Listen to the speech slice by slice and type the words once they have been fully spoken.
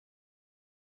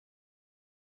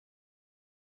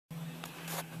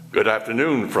Good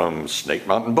afternoon from Snake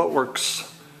Mountain Boatworks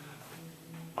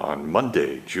on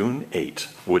Monday, June 8.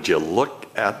 Would you look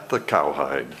at the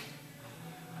cowhide?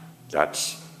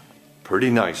 That's pretty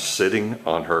nice, sitting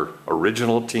on her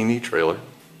original Tee Nee trailer.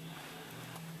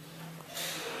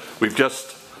 We've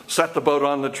just set the boat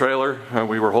on the trailer and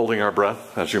we were holding our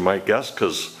breath, as you might guess,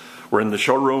 because we're in the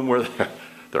showroom where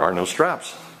there are no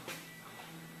straps.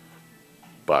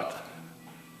 But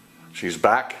she's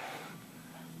back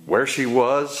where she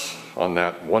was on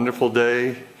that wonderful day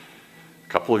a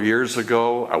couple of years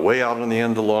ago, way out on the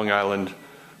end of Long Island,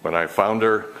 when I found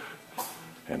her,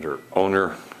 and her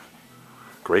owner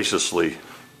graciously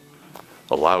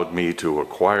allowed me to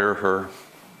acquire her.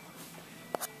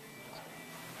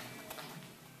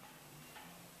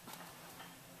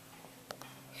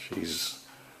 She's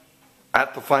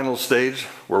at the final stage.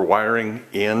 We're wiring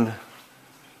in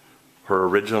her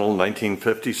original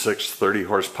 1956 30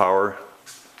 horsepower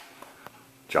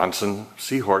Johnson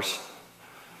Seahorse,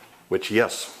 which,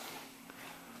 yes,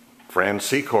 Fran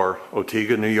Secor of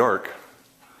Otega, New York,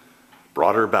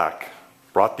 brought her back,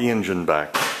 brought the engine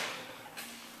back.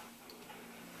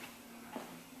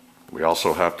 We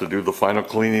also have to do the final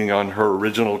cleaning on her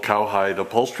original cowhide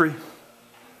upholstery.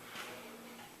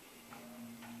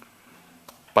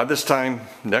 By this time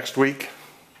next week,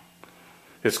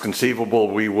 it's conceivable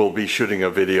we will be shooting a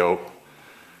video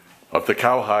of the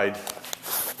cowhide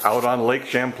out on Lake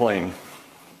Champlain,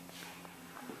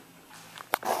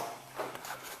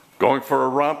 going for a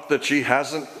romp that she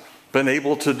hasn't been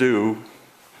able to do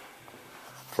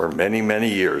for many,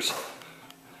 many years.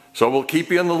 So we'll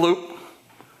keep you in the loop.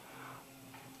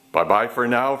 Bye-bye for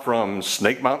now from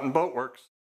Snake Mountain Boatworks.